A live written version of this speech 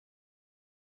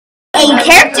a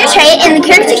character trait, and the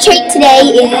character trait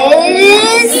today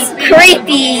is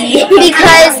creepy.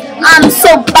 Because,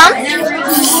 so Bump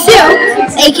Soup,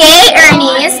 aka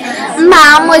Ernie's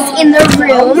mom, was in the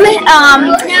room,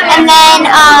 and then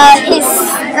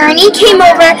Ernie came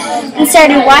over and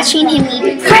started watching him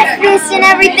eat breakfast and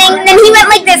everything. And then he went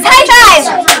like this, high five!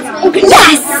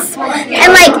 Yes!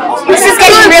 And like, this is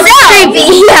getting really creepy.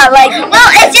 Yeah, like, well,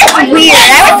 it's just weird.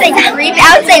 I would say creepy.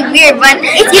 I would say weird, but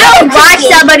you don't watch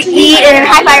somebody eat and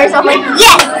high five yourself like,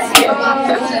 yes!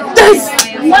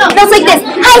 That's like this,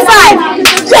 high five!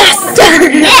 Yes!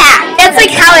 Yeah, that's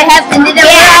like how it happened. And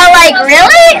we're all like,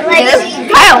 really? Like,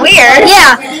 kind of weird.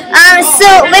 Yeah. So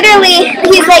literally,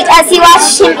 he's like, as he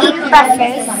watched him eat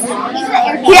breakfast.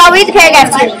 Here, I'll read the paragraph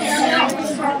to you.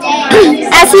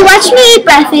 As he watched me eat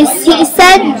breakfast, he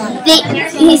said,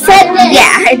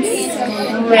 yeah, it's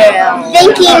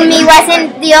thinking me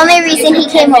wasn't the only reason he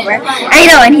came over. I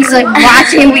know, and he's like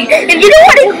watching me. If you don't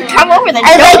want to come over, then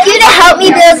I'd like you to help me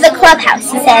build the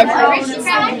clubhouse, he said.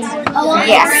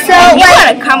 Yeah. So you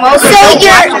want to come over?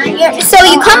 So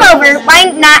you come over.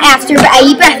 Why not after I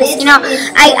eat breakfast? You know,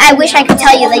 I wish I could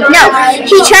tell you like no.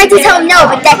 He tried to tell him no,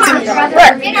 but that didn't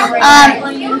work.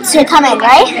 To come in,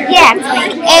 right? Yeah.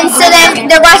 And so then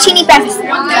they're watching eat breakfast.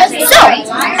 So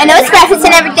I know it's breakfast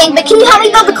and everything, but can you help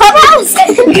me build the clubhouse?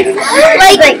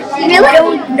 like really? I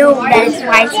don't know that is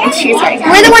why she's like.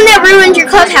 We're the one that ruined your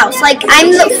clubhouse. Like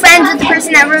I'm the friend with the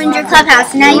person that ruined your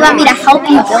clubhouse, and now you want me to help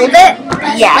you build it?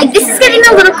 Yeah. Like this is getting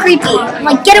a little creepy.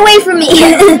 Like get away from me.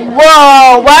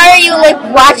 Whoa! Why are you like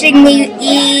watching me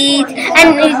eat?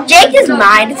 And Jake is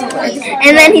mine,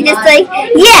 and then he just like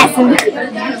yes.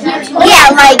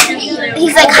 Yeah, like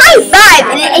he's like high five,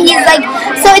 and he's like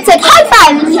so it's like high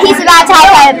five, and he's about to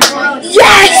high five.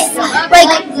 Yes. Like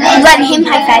let him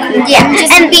high five. Yeah,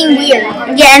 just and being weird.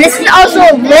 Yeah, and this is also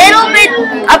a little bit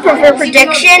up for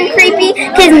prediction creepy,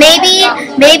 because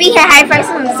maybe he high fives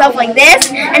himself like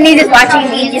this, and he's just watching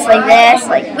me just like this.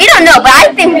 Like we don't know, but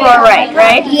I think we're right?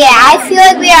 Yeah, I feel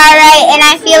like we are right, and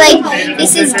I feel like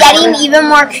this is getting even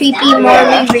more creepy more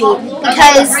we read,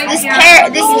 because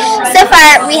this so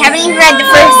far we haven't even read the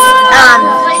first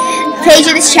page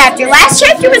of this chapter. Last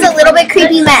chapter was a little bit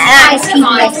creepy, but not as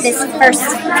creepy as this first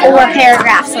 4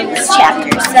 paragraphs of this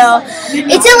chapter. So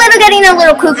it's getting a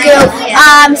little cuckoo.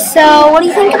 So what do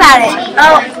you think about it?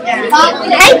 Oh,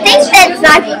 I think that's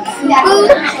not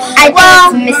cuckoo. I think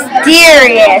it's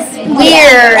mysterious,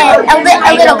 weird,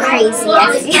 a little crazy.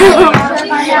 I think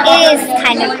it is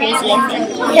kind of crazy. I think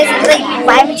because like,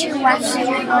 why would you watch it?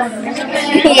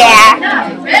 Yeah.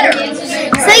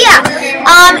 So yeah.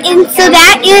 And so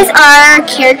that is our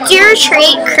character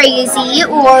trait, crazy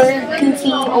or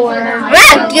goofy or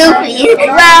not goofy.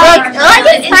 Well,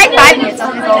 it's 5 minutes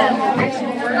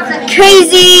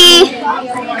crazy.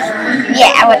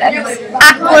 Yeah, whatever.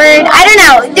 Awkward. I don't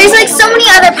know. There's like so many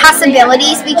other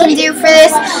possibilities we can do for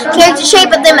this character trait,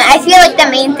 but I feel like the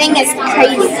main thing is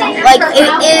crazy. Like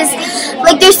it is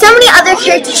like there's so many other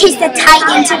character traits that tie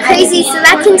into crazy, so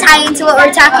that can tie into what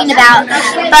we're talking about.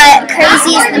 But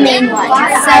crazy is the main one.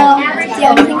 So do you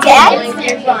have anything to add?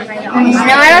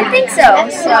 No, I don't think so.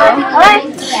 So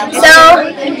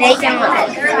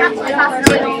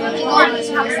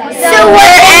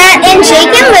we're at in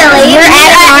Jake and Lily. We're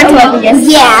adding on to what we just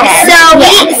said. So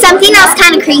something else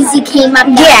kind of crazy came up.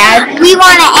 We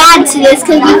want to add to this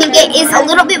because we think it is a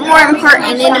little bit more important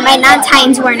and it might not tie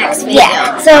into our next video.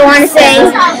 So I want to say,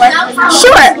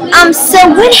 sure. So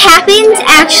what happened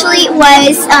actually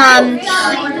was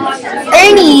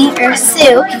Ernie or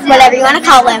Sue, whatever you want to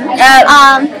call him.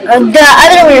 The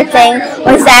other weird thing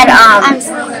was that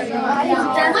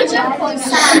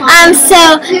so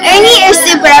Ernie or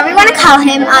Soup, whatever you want to call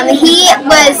him, he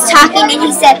was talking and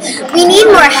he said, we need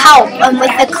more help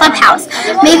with the clubhouse.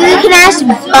 Maybe we can ask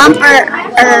Bump or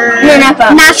no, not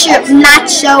Bump.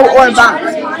 Nacho or Bump.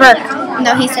 Burke.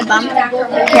 No, he said Bump. No,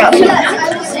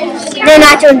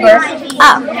 Nacho and Burke.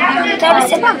 Oh. That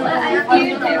said Bump.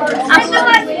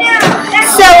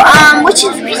 So, which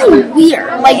is really weird.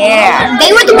 Like,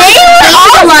 they were the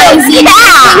ones who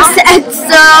said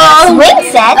so. Swing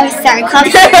set? Oh, sorry,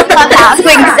 clubhouse.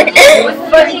 Swing set.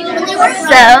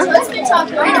 So,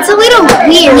 it's a little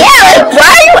weird. Yeah, like, why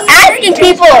are you asking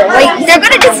people? Like, they're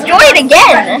gonna destroy it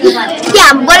again.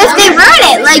 Yeah, what if they ruin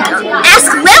it? Like, ask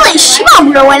Lily, she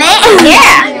won't ruin it.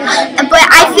 Yeah. But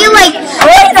I feel like,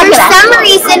 for some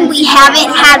reason, we haven't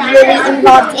had really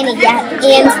involved in it yet.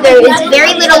 And there is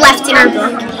very little left in our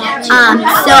book.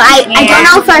 So I don't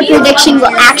know if our prediction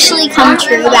will actually come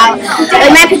true about, or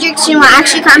my prediction will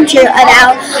actually come true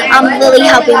about Lily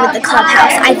helping with the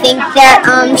clubhouse. I think that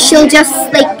she'll just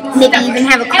like maybe even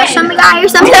have a crush on the guy or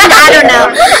something. I don't know.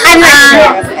 I'm not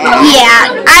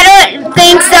Yeah, I don't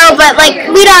think so, but like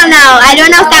we don't know. I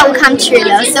don't know if that will come true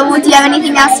though. So do you have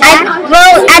anything else to add?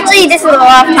 Well, actually, this is a little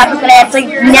off topic, but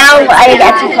now I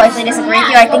actually politely disagree with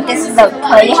you. I think this is the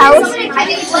playhouse.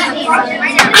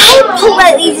 I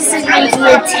politely disagree with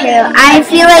you too. I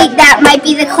feel like that might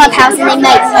be the clubhouse, and they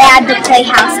might add the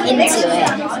playhouse into it.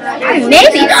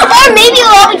 Maybe, or maybe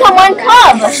it'll all become one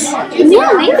club.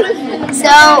 Yeah, maybe.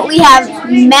 So we have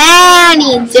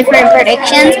many different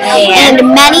predictions and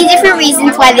many different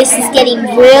reasons why this is getting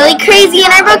really crazy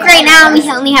in our book right now, and we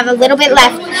only have a little bit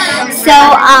left. So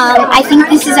I think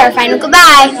this is our final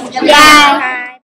goodbye. Bye.